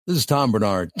This is Tom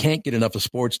Bernard. Can't get enough of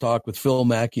sports talk with Phil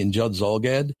Mackey and Judd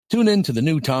Zolgad? Tune in to the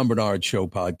new Tom Bernard Show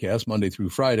podcast Monday through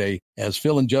Friday as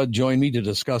Phil and Judd join me to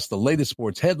discuss the latest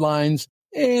sports headlines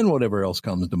and whatever else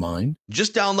comes to mind.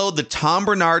 Just download the Tom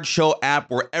Bernard Show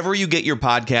app wherever you get your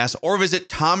podcasts or visit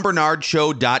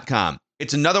tombernardshow.com.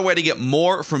 It's another way to get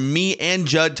more from me and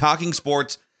Judd talking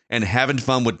sports and having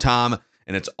fun with Tom,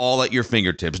 and it's all at your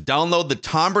fingertips. Download the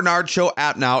Tom Bernard Show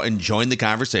app now and join the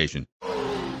conversation.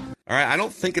 All right, I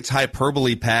don't think it's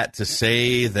hyperbole, Pat, to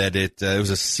say that it was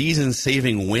a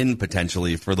season-saving win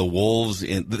potentially for the Wolves.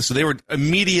 So they were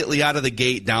immediately out of the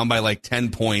gate down by like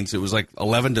 10 points. It was like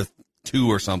 11-2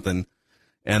 or something.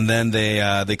 And then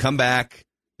they come back,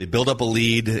 they build up a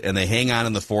lead, and they hang on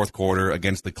in the fourth quarter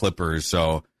against the Clippers.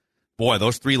 So, boy,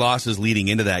 those 3 losses leading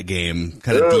into that game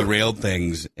kind of derailed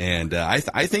things. And I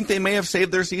think they may have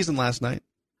saved their season last night.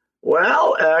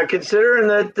 Well, considering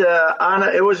that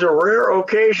it was a rare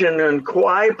occasion and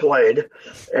Kawhi played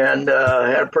and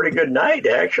had a pretty good night,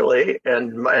 actually,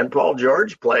 and Paul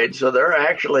George played. So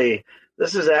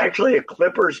this is actually a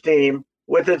Clippers team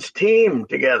with its team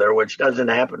together, which doesn't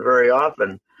happen very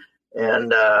often.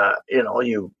 And,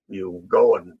 you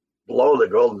go and blow the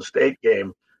Golden State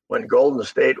game when Golden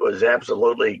State was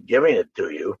absolutely giving it to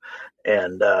you.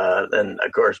 And then,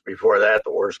 of course, before that,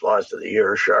 the worst loss of the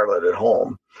year, Charlotte at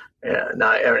home. And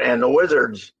the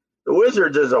Wizards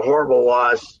is a horrible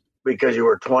loss because you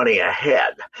were 20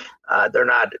 ahead. They're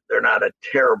not a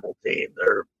terrible team.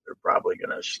 They're probably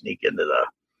going to sneak into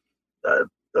the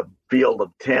field of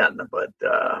 10. But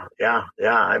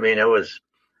I mean, there was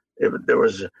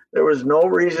no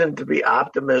reason to be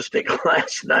optimistic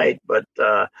last night. But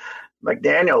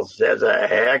McDaniels has a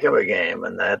heck of a game,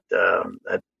 and that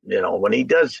when he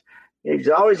does, he's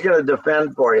always going to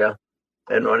defend for you.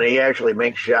 And when he actually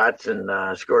makes shots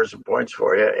and scores some points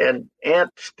for you, and Ant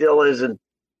still isn't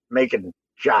making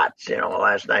shots.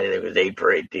 Last night I think it was 8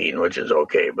 for 18, which is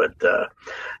okay. But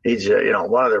he's,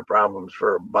 one of their problems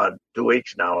for about 2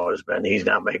 weeks now has been he's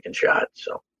not making shots.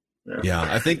 So yeah,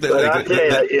 I think that. But I'll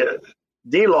tell you,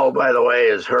 D'Lo, by the way,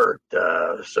 is hurt.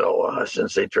 So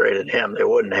since they traded him, they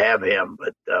wouldn't have him.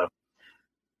 But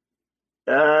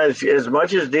as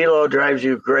much as D'Lo drives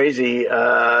you crazy,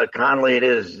 Conley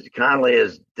is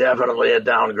definitely a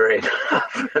downgrade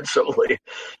offensively,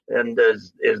 and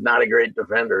is not a great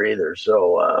defender either.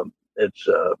 So it's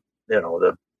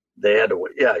they had to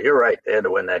win. Yeah, you're right. They had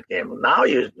to win that game. Now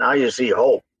you see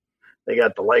hope. They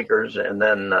got the Lakers and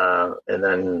then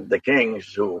the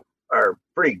Kings, who are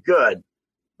pretty good.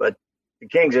 But the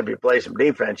Kings, if you play some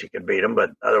defense, you can beat them.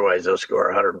 But otherwise, they'll score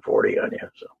 140 on you.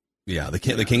 So. Yeah, the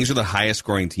Kings are the highest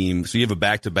scoring team. So you have a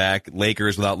back-to-back,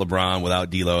 Lakers without LeBron, without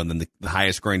D'Lo, and then the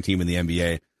highest scoring team in the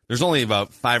NBA. There's only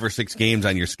about 5 or 6 games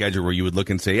on your schedule where you would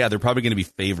look and say, yeah, they're probably going to be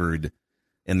favored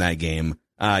in that game.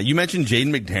 You mentioned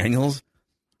Jaden McDaniels.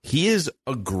 He is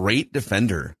a great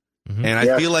defender. Mm-hmm. And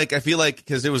I feel like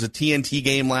because it was a TNT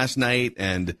game last night,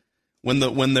 and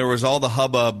when there was all the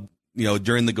hubbub,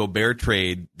 during the Gobert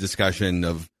trade discussion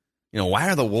of, why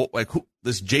are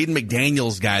this Jaden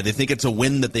McDaniels guy, they think it's a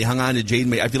win that they hung on to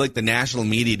Jaden. I feel like the national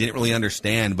media didn't really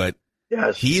understand, but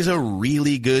he's a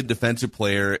really good defensive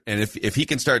player. And if he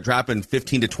can start dropping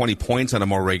 15 to 20 points on a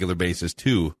more regular basis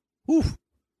too. Whew.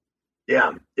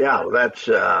 Yeah. That's,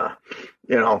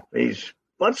 he's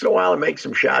once in a while he makes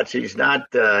some shots. He's not,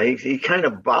 he kind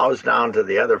of bows down to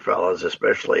the other fellows,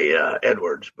 especially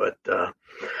Edwards, but,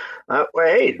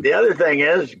 hey, the other thing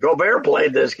is Gobert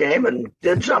played this game and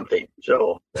did something.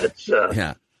 So that's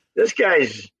this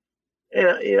guy's.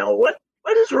 What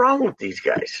is wrong with these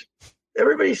guys?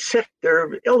 Everybody's sick.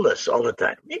 They're illness all the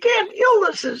time. You can't.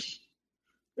 Illness is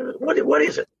what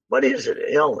is it? What is it?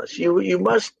 Illness. You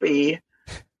must be.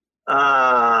 You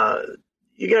got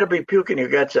to be puking your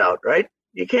guts out, right?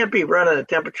 You can't be running a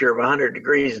temperature of 100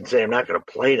 degrees and say I'm not going to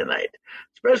play tonight.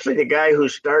 Especially the guy who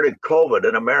started COVID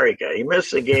in America. He missed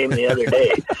the game the other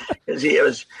day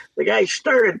because the guy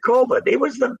started COVID. He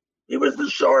was the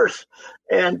source.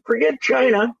 And forget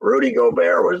China, Rudy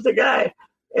Gobert was the guy.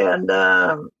 And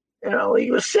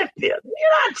he was sick then.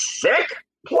 You're not sick.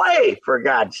 Play, for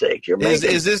God's sake.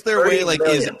 Is this their way? Like,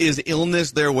 is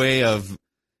illness their way of?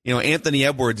 Anthony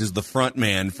Edwards is the front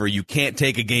man for you can't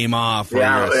take a game off or you're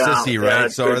a sissy,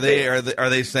 right? So are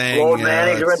they saying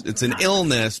it's an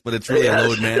illness, but it's really a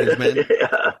load management?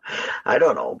 Yeah. I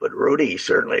don't know, but Rudy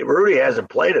hasn't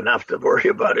played enough to worry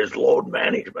about his load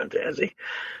management, has he?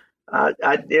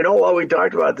 What we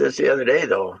talked about this the other day,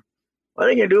 though. What are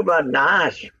you going to do about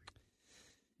Nas?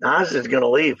 Nas is going to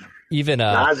leave. Even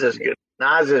Nas is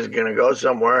going to go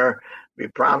somewhere be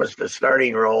promised a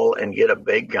starting role and get a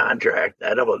big contract.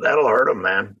 That'll hurt him,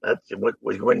 man. That's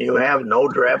when you have no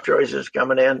draft choices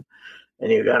coming in,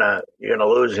 and you're gonna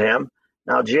lose him.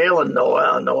 Now Jalen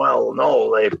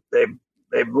Noel,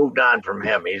 they've moved on from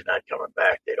him. He's not coming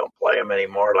back. They don't play him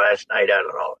anymore. Last night, I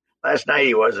don't know. Last night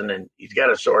he wasn't in. He's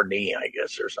got a sore knee, I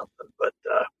guess, or something. But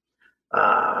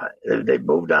they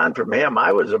moved on from him.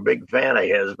 I was a big fan of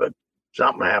his, but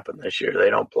something happened this year. They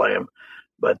don't play him.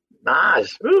 But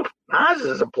Naz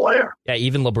is a player. Yeah,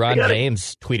 even LeBron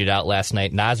James tweeted out last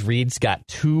night, Naz Reid's got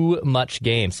too much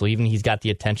game. So even he's got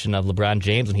the attention of LeBron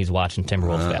James when he's watching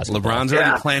Timberwolves basketball. LeBron's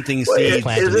already planting seeds.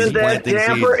 Isn't that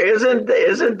tampering?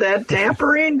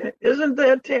 Isn't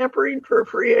that tampering for a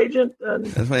free agent?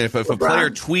 That's why if a player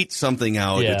tweets something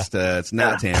out, it's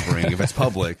not tampering. If it's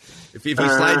public. If he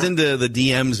slides into the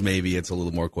DMs, maybe it's a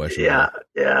little more questionable.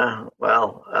 Yeah.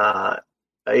 Well,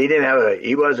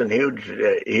 he wasn't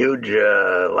huge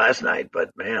last night,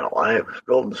 but man alive,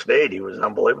 Golden State, he was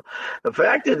unbelievable. The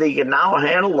fact that he can now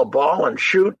handle the ball and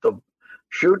shoot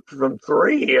from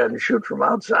three and shoot from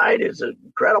outside is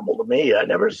incredible to me. I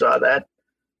never saw that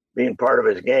being part of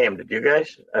his game. Did you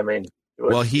guys? I mean,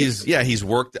 he's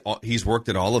worked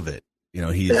at all of it. You know,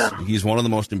 he's one of the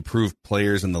most improved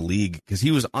players in the league because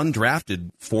he was undrafted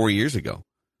 4 years ago.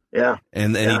 Yeah.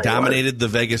 And he dominated the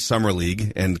Vegas Summer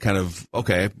League and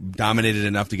dominated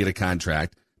enough to get a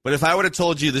contract. But if I would have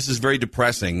told you this is very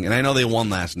depressing, and I know they won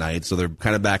last night, so they're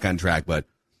kind of back on track, but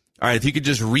all right, if you could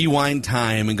just rewind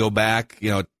time and go back,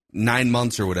 9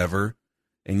 months or whatever,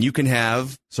 and you can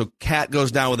have, so Cat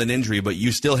goes down with an injury, but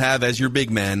you still have as your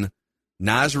big men,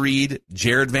 Naz Reid,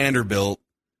 Jared Vanderbilt,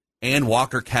 and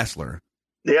Walker Kessler.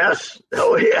 Yes.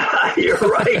 Oh, yeah, you're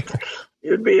right.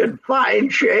 You'd be in fine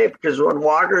shape because when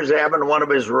Walker's having one of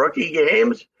his rookie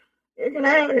games, you can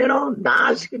have,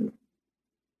 Naz can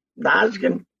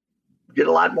get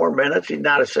a lot more minutes. He's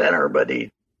not a center, but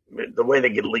the way the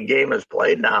game is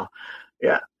played now,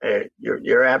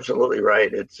 you're absolutely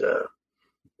right. It's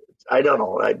I don't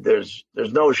know. There's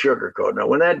no sugarcoat. Now,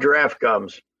 when that draft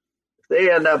comes, if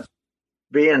they end up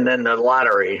being in the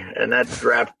lottery and that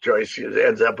draft choice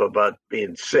ends up about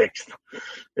being sixth,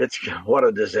 what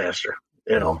a disaster.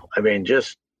 I mean,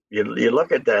 just you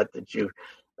look at that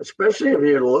especially if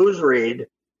you lose Reid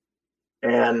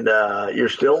and you're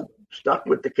still stuck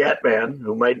with the Cat Man,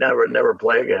 who might never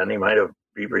play again. He might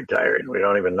be retired. We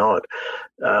don't even know it.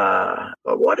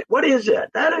 But what is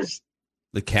that? That is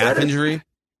the calf injury.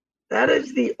 That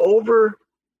is the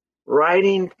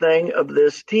overriding thing of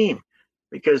this team,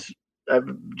 because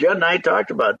Judd and I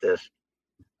talked about this.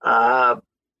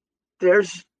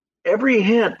 There's every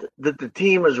hint that the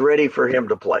team is ready for him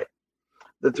to play,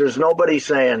 that there's nobody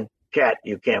saying, Cat,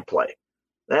 you can't play.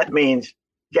 That means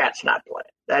Cat's not playing.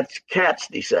 That's Cat's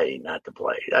deciding not to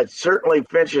play. That's certainly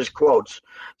Finch's quotes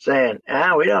saying,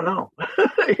 we don't know.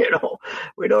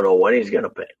 We don't know when he's going to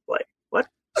play. What?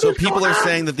 So people are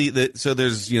saying that so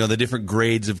there's, the different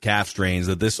grades of calf strains,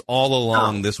 that this all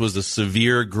along, this was a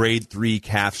severe grade 3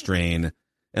 calf strain,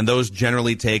 and those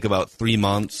generally take about 3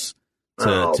 months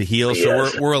to heal.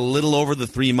 Yes. So we're a little over the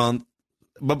 3 month,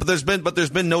 but there's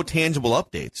been no tangible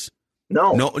updates.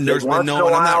 No, there's been no.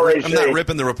 And I'm not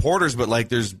ripping the reporters, but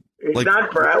he's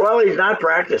not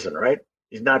practicing, right?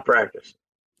 He's not practicing,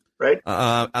 right?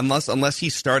 Unless he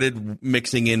started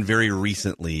mixing in very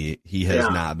recently, he has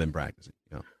not been practicing.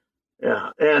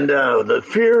 Yeah, and the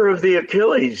fear of the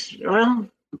Achilles. Well,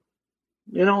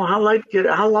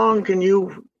 how long can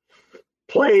you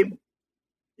play?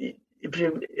 If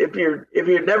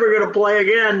you're never going to play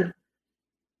again,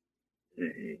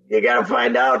 you got to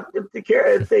find out if the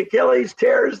Achilles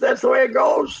tears. That's the way it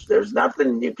goes. There's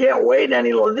nothing. You can't wait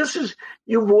any longer.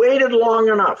 You've waited long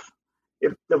enough.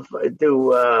 If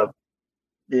the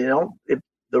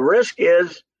risk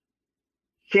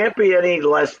can't be any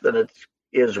less than it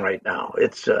is right now.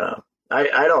 It's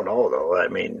I don't know though. I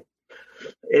mean,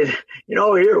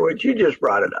 here what you just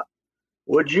brought it up.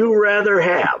 Would you rather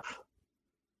have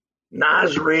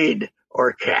Naz Reid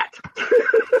or Cat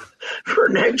for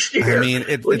next year? I mean,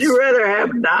 would you rather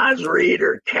have Naz Reid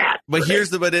or Cat? But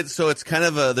it's kind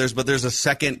of there's a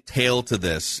second tail to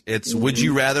this. It's would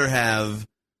you rather have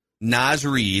Naz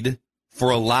Reid for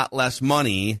a lot less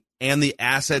money and the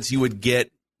assets you would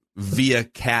get via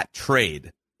Cat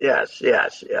trade? Yes.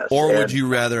 Or would you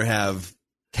rather have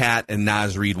Cat and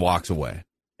Naz Reid walks away?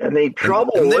 And the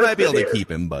trouble and they might be able to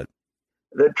keep him, but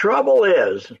the trouble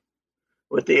is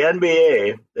with the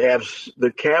NBA, they have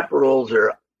the cap rules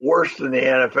are worse than the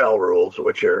NFL rules,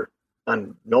 which are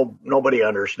nobody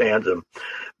understands them.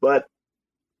 But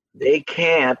they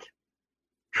can't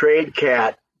trade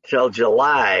Cat till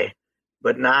July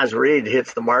But Naz Reid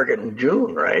hits the market in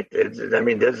June, right? They start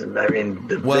making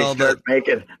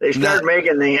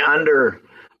the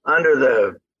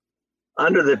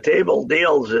under the table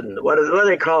deals, and what do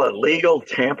they call it? Legal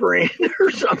tampering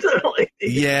or something like that.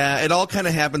 Yeah, it all kind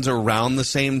of happens around the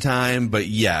same time, but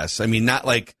yes, I mean, not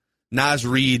like Naz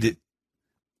Reid,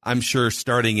 I'm sure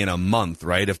starting in a month,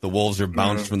 right? If the Wolves are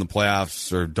bounced from the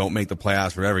playoffs or don't make the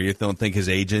playoffs, whatever, you don't think his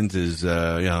agent is,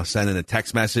 sending a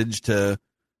text message to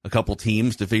a couple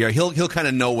teams to figure out he'll kind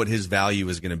of know what his value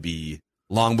is going to be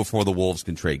long before the Wolves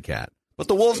can trade Cat. But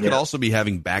the Wolves could also be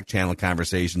having back channel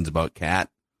conversations about Cat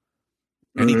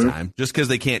anytime. Just because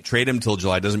they can't trade him till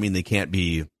July doesn't mean they can't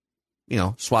be,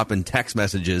 swapping text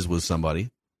messages with somebody.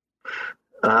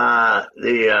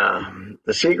 The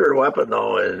secret weapon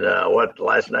though is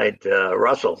last night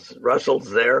Russell's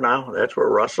there now. That's where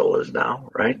Russell is now,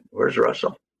 right? Where's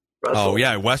Russell? Oh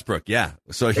yeah, Westbrook. Yeah,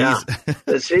 so he's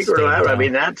the secret weapon. I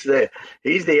mean,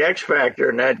 he's the X factor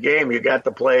in that game. You got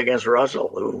to play against Russell,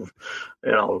 who,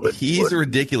 he's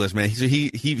ridiculous, man. He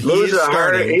is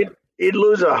starting. He'd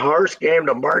lose a harsh game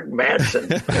to Mark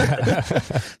Madsen.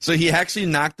 So he actually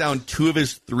knocked down 2 of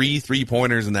his 3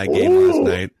 3-pointers in that game last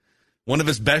night. One of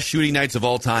his best shooting nights of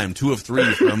all time. 2 of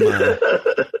 3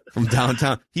 from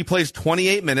downtown. He plays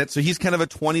 28 minutes, so he's kind of a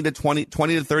 20 to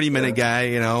 30 minute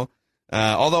guy,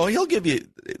 although he'll give you,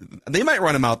 they might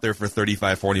run him out there for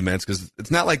 35, 40 minutes because it's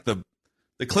not like the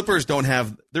Clippers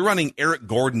they're running Eric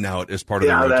Gordon out as part of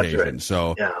the rotation. That's right.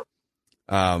 So,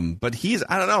 but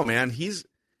I don't know, man. He's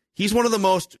one of the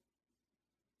most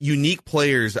unique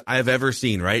players I've ever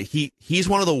seen, right? He's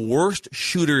one of the worst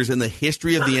shooters in the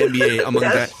history of the NBA among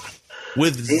guys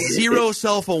with zero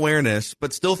self-awareness,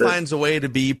 but still finds a way to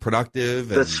be productive.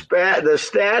 The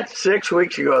stats 6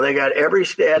 weeks ago, they got every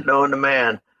stat known to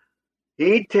man.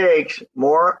 He takes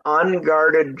more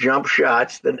unguarded jump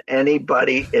shots than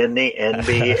anybody in the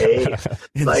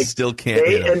NBA. Still can't.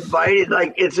 They invited,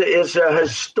 it's a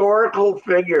historical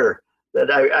figure that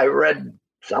I read.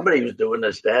 Somebody was doing the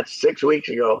stats 6 weeks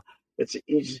ago.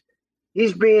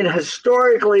 He's being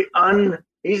historically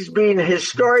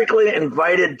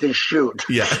invited to shoot.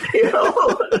 Yeah.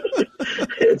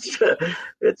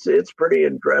 It's pretty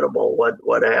incredible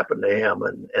what happened to him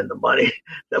and the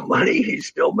money he's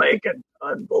still making.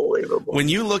 Unbelievable. When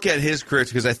you look at his career,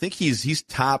 because I think he's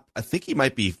top. I think he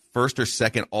might be first or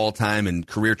second all time in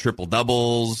career triple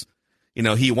doubles.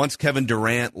 Once Kevin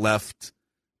Durant left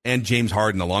and James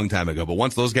Harden a long time ago, but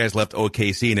once those guys left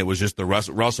OKC and it was just the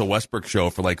Russell Westbrook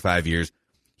show for like 5 years,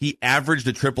 he averaged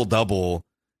a triple double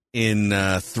in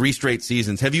 3 straight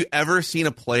seasons. Have you ever seen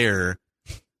a player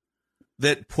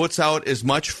that puts out as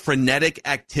much frenetic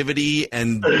activity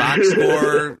and box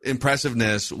score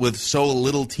impressiveness with so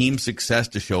little team success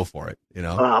to show for it?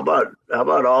 How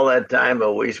about all that time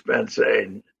that we spent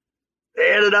saying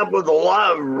they ended up with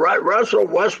Russell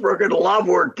Westbrook and Love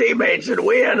were teammates, and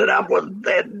we ended up with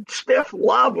that stiff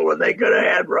Love when they could have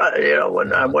had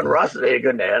when Russell, they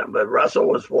couldn't have him, but Russell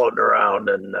was floating around,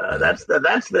 and that's the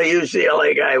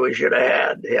UCLA guy we should have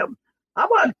had him. How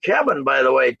about Kevin, by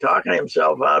the way, talking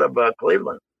himself out of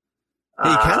Cleveland?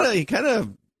 He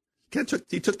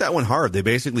took that one hard. They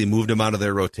basically moved him out of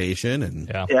their rotation, and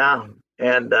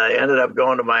ended up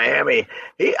going to Miami.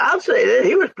 I'll say that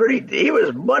he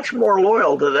was much more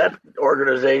loyal to that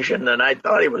organization than I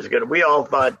thought he was going to. We all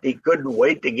thought he couldn't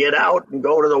wait to get out and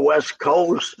go to the West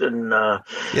Coast. And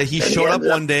he showed up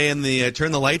one day and they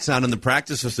turned the lights on in the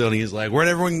practice facility. He's like,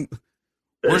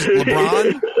 Where's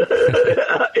LeBron?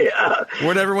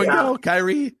 Where'd everyone go?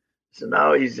 Kyrie? So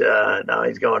now he's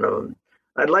going to.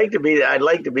 I'd like to be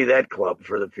that club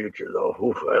for the future, though.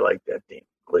 Oof, I like that team.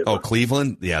 Cleveland. Oh,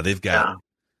 Cleveland? Yeah, they've got.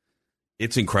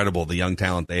 It's incredible the young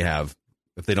talent they have.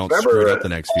 If they don't screw it up the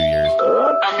next few years.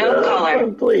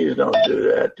 Please don't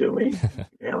do that to me.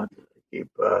 Damn it!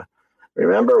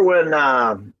 Remember when?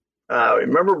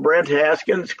 Remember Brent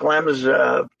Haskins, Clem's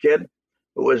kid,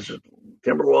 who was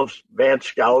Timberwolves band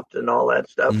scout and all that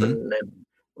stuff, and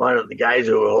one of the guys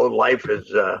whose whole life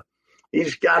is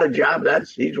he's got a job.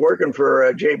 He's working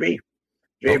for JB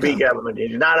Government.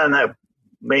 He's not on the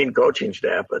main coaching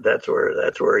staff, but that's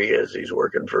where he is. He's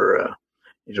working for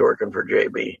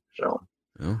JB. So,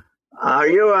 are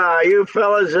you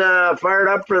fellas fired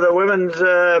up for the women's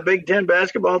Big Ten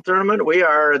basketball tournament? We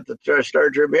are at the Star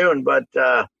Tribune, but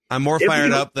I'm more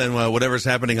fired up than whatever's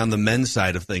happening on the men's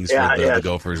side of things for the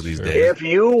Gophers these days. If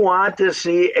you want to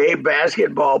see a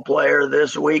basketball player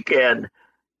this weekend,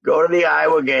 go to the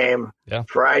Iowa game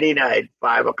Friday night,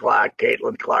 5:00.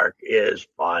 Caitlin Clark is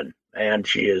fun. Man,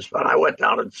 she is fun. I went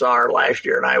down and saw her last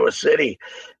year in Iowa City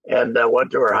and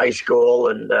went to her high school.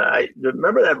 And I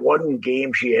remember that one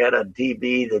game she had on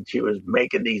TV that she was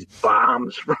making these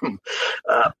bombs from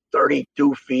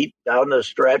 32 feet down the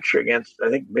stretch against, I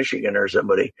think, Michigan or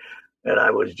somebody. And I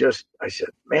said,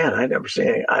 man, I've never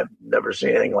seen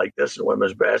anything like this in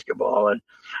women's basketball. And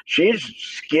she's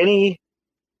skinny,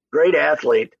 great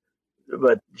athlete,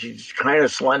 but she's kind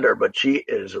of slender, but she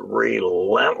is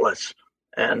relentless.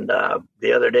 And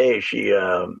the other day,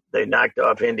 they knocked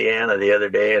off Indiana the other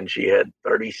day, and she had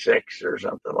 36 or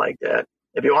something like that.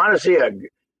 If you want to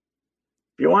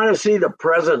see the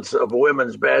presence of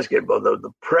women's basketball,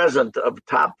 the present of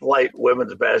top flight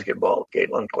women's basketball,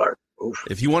 Caitlin Clark. Oof.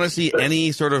 If you want to see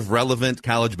any sort of relevant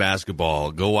college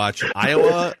basketball, go watch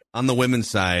Iowa on the women's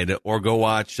side, or go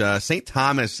watch St.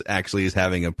 Thomas. Actually, is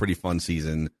having a pretty fun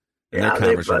season. Yeah,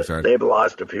 they've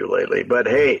lost a few lately, but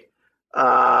hey,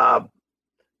 my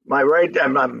write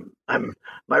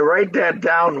that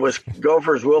down was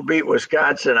Gophers will beat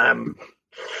Wisconsin.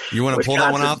 You want to pull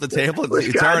that one off the table?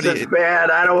 It's bad.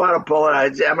 I don't want to pull it.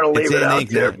 I'm going to leave it out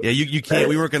there. Yeah, you can't.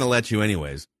 We weren't going to let you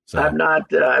anyways. So. I'm not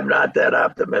that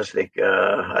optimistic.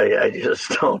 I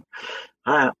just don't.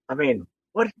 I mean,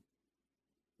 what?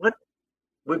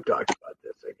 We've talked about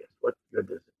this, I guess. What good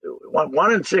does it do?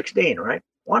 1-16, right?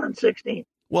 1-16.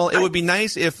 Well, it would be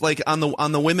nice if, like, on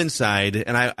the women's side,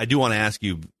 and I do want to ask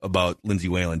you about Lindsay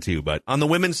Whalen too, but on the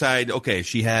women's side, okay,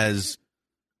 she has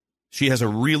a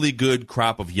really good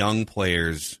crop of young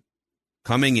players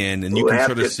coming in, and you can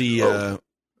sort of see, you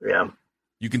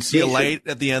can see a light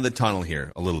at the end of the tunnel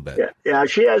here a little bit. Yeah,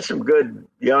 she has some good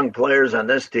young players on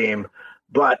this team,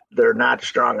 but they're not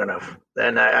strong enough.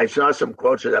 And I saw some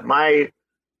quotes of that. My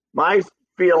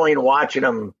feeling watching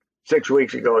them 6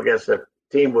 weeks ago against a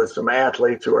team with some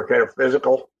athletes who are kind of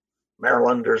physical,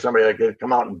 Maryland or somebody that could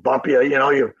come out and bump you. You know,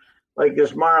 you like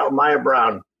this Maya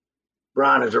Brown.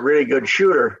 Brown is a really good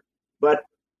shooter, but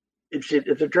if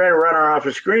they're trying to run her off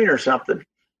a screen or something,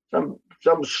 some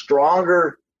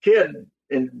stronger kid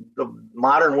in the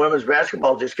modern women's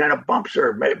basketball just kind of bumps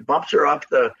her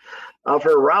off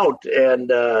her route, and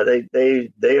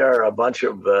they are a bunch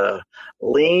of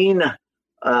lean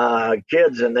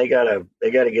kids, and they gotta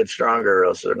get stronger, or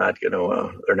else they're not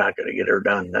gonna get her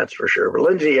done. That's for sure. But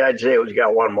Lindsay, I'd say we've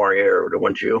got one more year,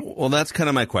 wouldn't you? Well, that's kind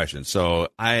of my question. So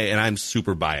I'm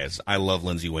super biased. I love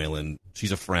Lindsay Whalen.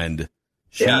 She's a friend.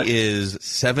 She is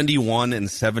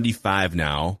 71-75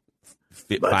 now,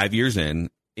 5 years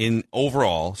in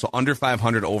overall, so under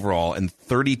 500 overall, and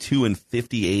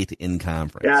 32-58 in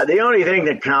conference. Yeah, the only thing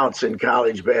that counts in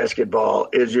college basketball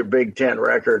is your Big Ten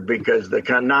record, because the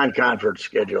non-conference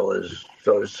schedule is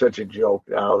such a joke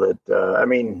now that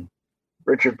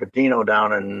Richard Pitino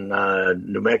down in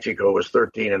New Mexico was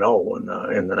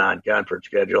 13-0 in the non-conference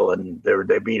schedule, and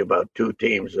they beat about two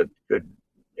teams that could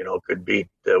beat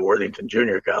Worthington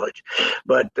Junior College,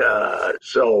 but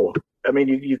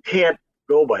you can't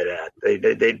go by that.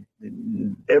 The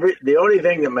only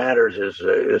thing that matters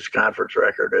is conference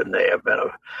record, and they have been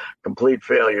a complete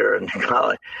failure in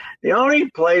college. The only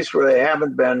place where they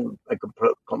haven't been a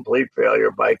complete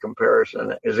failure by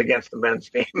comparison is against the men's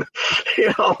team.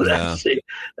 That's the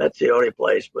only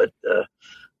place. But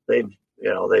they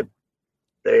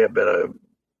have been a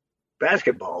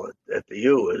basketball at the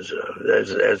U as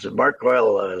Mark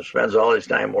Coyle spends all his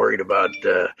time worried about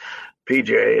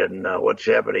PJ and what's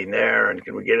happening there, and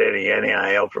can we get any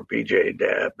NIL for PJ?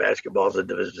 Basketball is a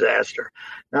disaster.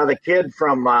 Now the kid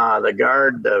from the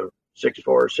guard, the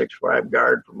 6'4", 6'5"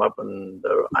 guard from up in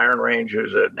the Iron Range,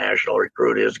 who's a national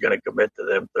recruit, is going to commit to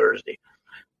them Thursday.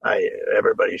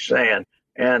 Everybody's saying,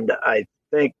 and I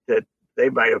think that they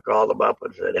might have called him up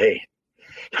and said, "Hey,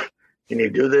 can you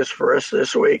do this for us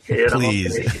this week?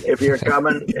 Please. If you're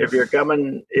going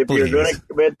to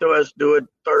commit to us, do it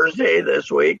Thursday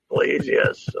this week, please."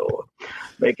 Yes. So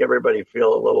make everybody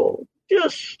feel a little,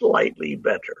 just slightly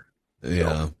better.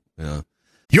 Yeah.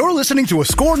 You're listening to a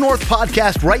Score North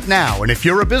podcast right now, and if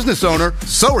you're a business owner,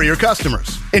 so are your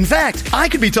customers. In fact, I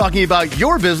could be talking about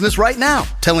your business right now,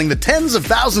 telling the tens of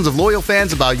thousands of loyal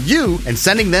fans about you and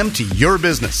sending them to your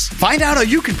business. Find out how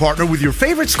you can partner with your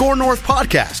favorite Score North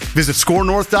podcast. Visit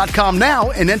scorenorth.com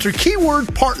now and enter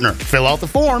keyword partner. Fill out the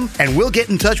form, and we'll get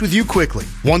in touch with you quickly.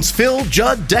 Once Phil,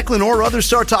 Judd, Declan, or others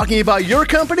start talking about your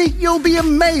company, you'll be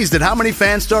amazed at how many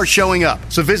fans start showing up.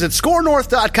 So visit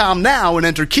scorenorth.com now and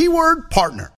enter keyword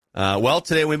partner.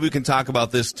 Today maybe we can talk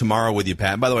about this tomorrow with you,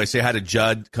 Pat. By the way, say hi to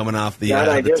Judd coming off the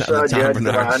Tom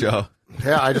Bernard show.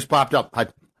 Yeah, I just popped up.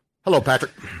 Hello,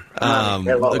 Patrick. Hello.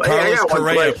 The Carlos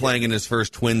Correa question. playing in his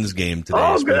first Twins game today.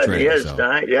 Oh, good. Training, Yes,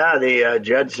 so. yeah. The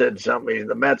judge said something.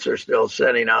 The Mets are still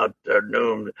sending out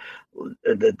noon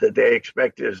that they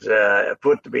expect his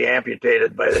foot to be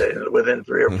amputated within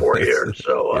 3 or 4 years.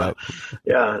 So,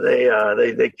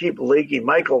 they keep leaking.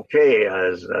 Michael Kay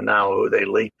is now who they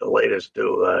leaked the latest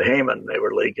to. Heyman, they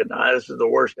were leaking. This is the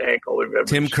worst ankle we've ever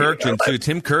Tim seen. Kirkjian, too.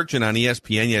 Tim Kirkjian on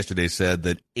ESPN yesterday said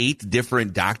that 8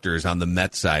 different doctors on the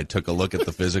Mets side took a look at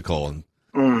the physical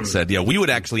and said, we would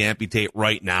actually amputate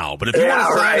right now. But if you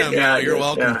want to sign him, you're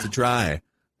welcome to try.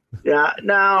 Yeah.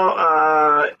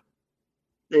 Now,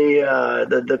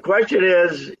 the question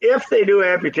is, if they do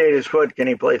amputate his foot, can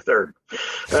he play third?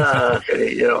 Can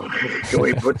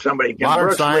we put somebody?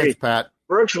 Modern science, Pat.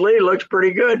 Brooks Lee looks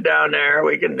pretty good down there.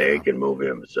 We can move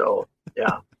him. So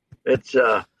it's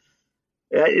the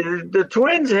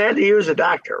Twins had to use a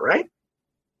doctor, right?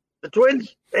 The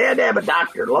Twins, they had to have a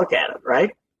doctor look at it,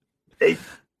 right?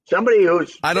 Somebody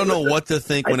who's I don't know what to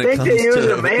think when it comes they used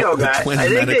to a Mayo the guy.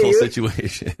 Twins medical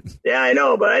situation. Yeah, I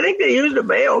know, but I think they used a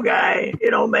Mayo guy.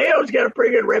 Mayo's got a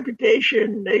pretty good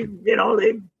reputation. They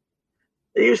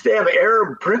used to have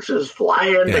Arab princes fly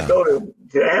in to go to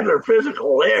have their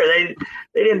physical there.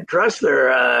 They didn't trust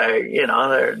their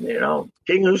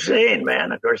King Hussein,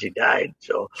 man. Of course, he died.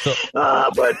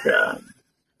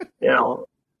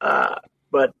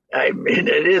 But I mean,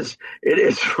 it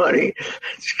is funny.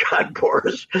 Scott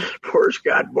Boras, poor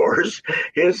Scott Boras,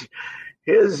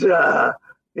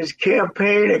 his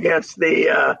campaign against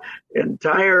the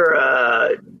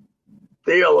entire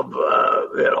deal of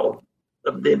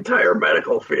the entire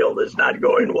medical field is not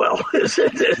going well.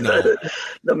 The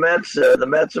Mets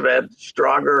have had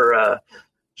stronger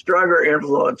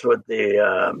influence with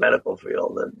the medical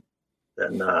field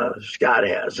than Scott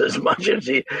has, as much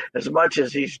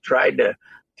as he's tried to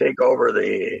take over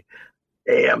the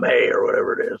AMA or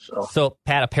whatever it is. So,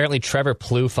 Pat, apparently Trevor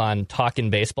Plouffe on Talkin'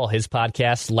 Baseball, his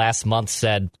podcast last month,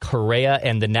 said Correa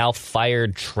and the now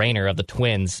fired trainer of the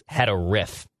Twins had a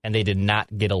riff, and they did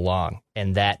not get along.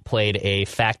 And that played a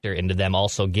factor into them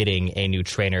also getting a new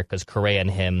trainer because Correa and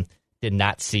him did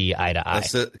not see eye to eye.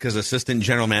 Because assistant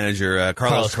general manager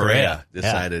Carlos Correa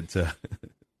decided to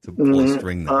pull a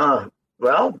string there.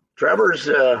 Well, Trevor's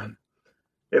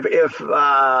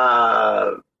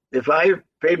if I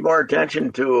paid more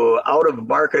attention to out of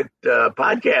market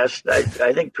podcasts,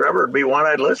 I think Trevor would be one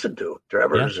I'd listen to.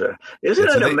 Trevor's isn't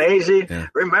it amazing? Yeah.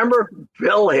 Remember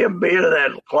Phil, him being in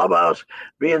that clubhouse,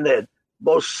 being the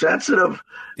most sensitive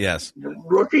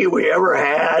rookie we ever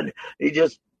had. He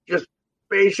just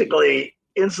basically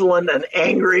insolent and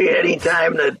angry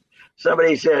anytime that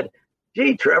somebody said,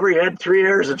 "Gee, Trevor, you had 3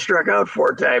 errors and struck out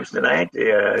 4 times tonight.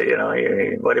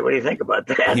 What do you think about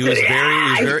that?" He was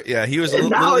he was a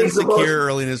little insecure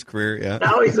early in his career. Yeah.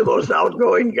 Now he's the most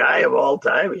outgoing guy of all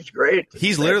time. He's great.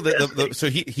 He's literally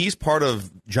he's part of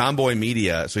John Boy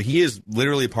Media. So he is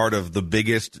literally part of the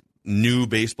biggest new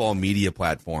baseball media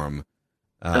platform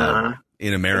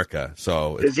in America.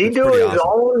 So does he do it his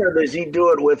own, or does he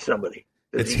do it with somebody?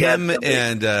 It's him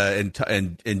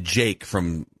and Jake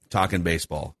from Talkin'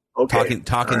 Baseball. Okay.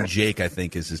 Talking Jake, I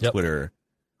think, is his Twitter.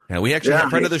 Yeah, we actually had a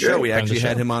friend of the show. We actually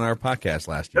had him on our podcast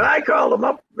last year. I called him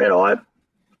up, a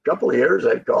couple of years.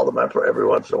 I'd called him up every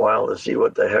once in a while to see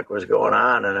what the heck was going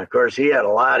on. And of course, he had a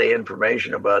lot of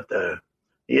information about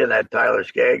he and that Tyler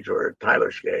Skaggs, right?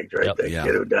 Yep, The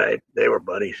kid who died. They were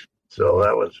buddies.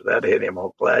 So that hit him.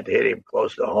 I'm glad to hit him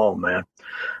close to home, man.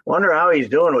 Wonder how he's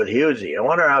doing with Hughesy. I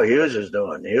wonder how Hughes is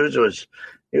doing. Hughes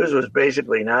was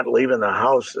basically not leaving the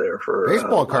house there for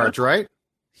baseball cards, right?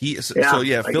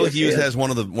 Phil Hughes has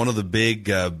one of the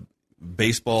big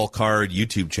baseball card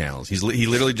YouTube channels. He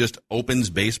literally just opens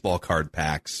baseball card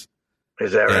packs.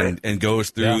 Is that right? And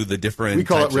goes through the different we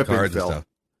call types it ripping, of cards Phil. and stuff.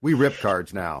 We rip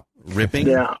cards now. Ripping?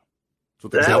 Yeah.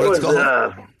 That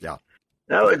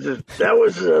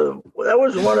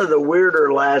was one of the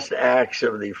weirder last acts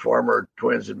of the former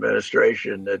Twins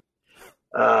administration that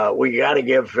we got to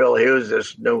give Phil Hughes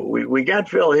this new. We got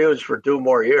Phil Hughes for 2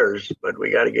 more years, but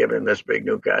we got to give him this big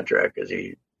new contract because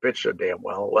he pitched so damn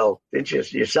well. Well, didn't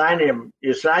you sign him?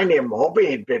 You signed him hoping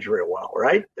he'd pitch real well,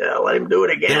 right? Let him do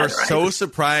it again. They were so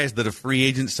surprised that a free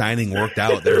agent signing worked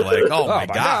out. They were like, "Oh my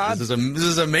god, this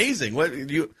is amazing! What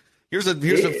here's a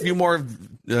few more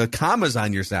commas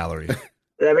on your salary."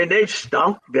 I mean, they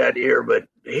stunk that year, but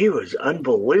he was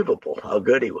unbelievable how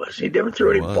good he was. He never threw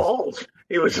any balls.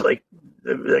 He was like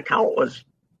the count was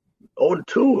 0-2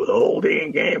 the whole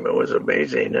dang game. It was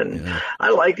amazing, and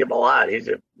I liked him a lot. He was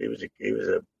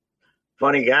a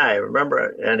funny guy.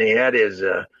 Remember, and he had his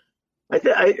I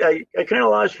kind of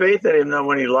lost faith in him though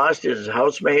when he lost his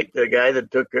housemate, the guy that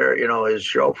took care, his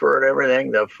chauffeur and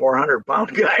everything, the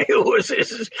 400-pound guy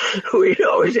who he'd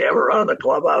always have around the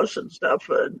clubhouse and stuff,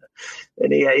 and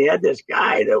he had this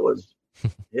guy that was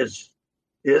his.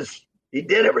 He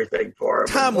did everything for him.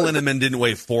 Tom Linneman didn't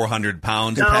weigh 400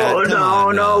 pounds. No.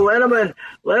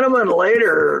 Linneman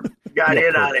later got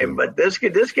in on him, but this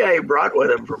guy he brought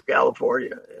with him from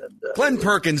California. And, Glenn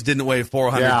Perkins didn't weigh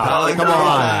 400 pounds. Come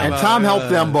on. And Tom helped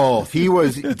them both. He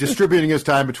was distributing his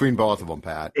time between both of them,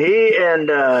 Pat. He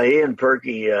and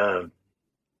Perky aren't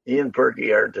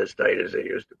as tight as they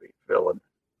used to be.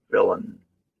 Phil and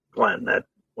Glenn, that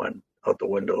went out the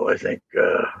window, I think.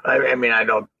 I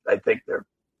think they're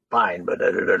fine, but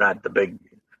they're not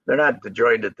the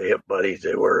joined at the hip buddies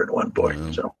they were at one point.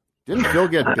 Mm-hmm. So didn't Phil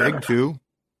get big too?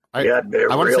 I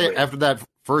want to say after that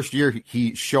first year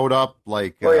he showed up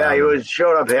like. He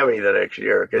showed up heavy the next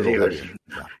year because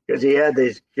he had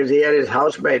his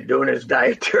housemate doing his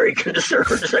dietary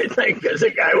concerns. I think because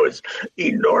the guy was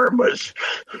enormous,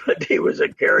 but he was a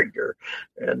character,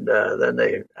 and then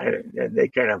they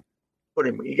kind of.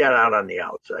 He got out on the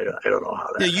outside. I don't know how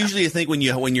that. Yeah, usually I think when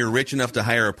you're rich enough to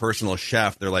hire a personal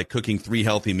chef, they're like cooking 3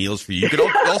 healthy meals for you. You could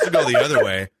also go the other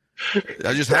way.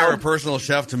 I just hire a personal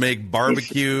chef to make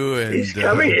barbecue. He's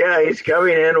coming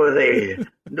in with a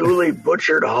newly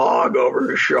butchered hog over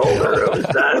his shoulder. It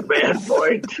was not a bad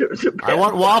point. I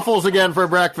want waffles again for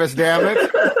breakfast, damn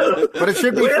it! But it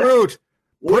should be fruit.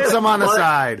 Put some on the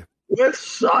side with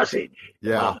sausage.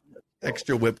 Yeah.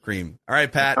 Extra whipped cream. All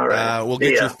right, Pat. All right. We'll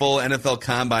get your full NFL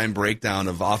Combine breakdown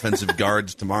of offensive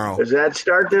guards tomorrow. Does that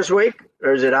start this week,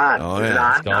 or is it on? Oh,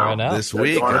 yeah. It's going on now. This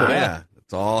week. Yeah.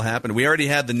 It's all happened. We already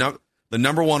had the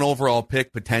number 1 overall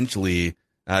pick, potentially.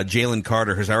 Jalen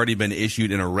Carter has already been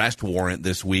issued an arrest warrant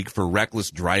this week for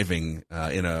reckless driving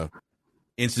in a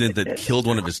incident that killed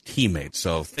one of his teammates.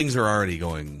 So things are already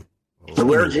going. So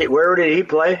where did he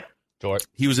play? Georgia.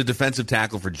 He was a defensive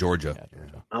tackle for Georgia. Yeah,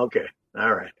 Georgia. Okay.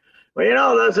 All right.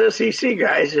 Well, those SEC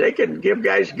guys, they can give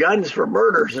guys guns for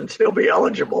murders and still be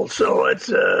eligible. So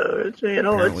they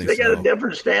got a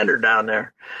different standard down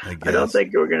there. I don't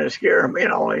think we're going to scare him.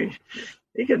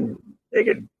 They can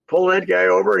pull that guy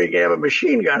over and he can have a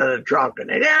machine gun in the trunk and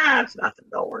it's nothing.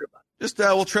 Don't worry about it. Just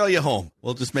we'll trail you home.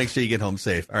 We'll just make sure you get home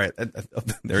safe. All right.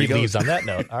 There he goes. Leaves on that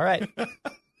note. All right.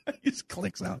 He just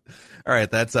clicks out. All right,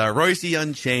 that's Royce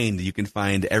Unchained. You can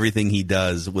find everything he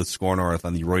does with Score North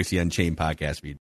on the Royce Unchained podcast feed.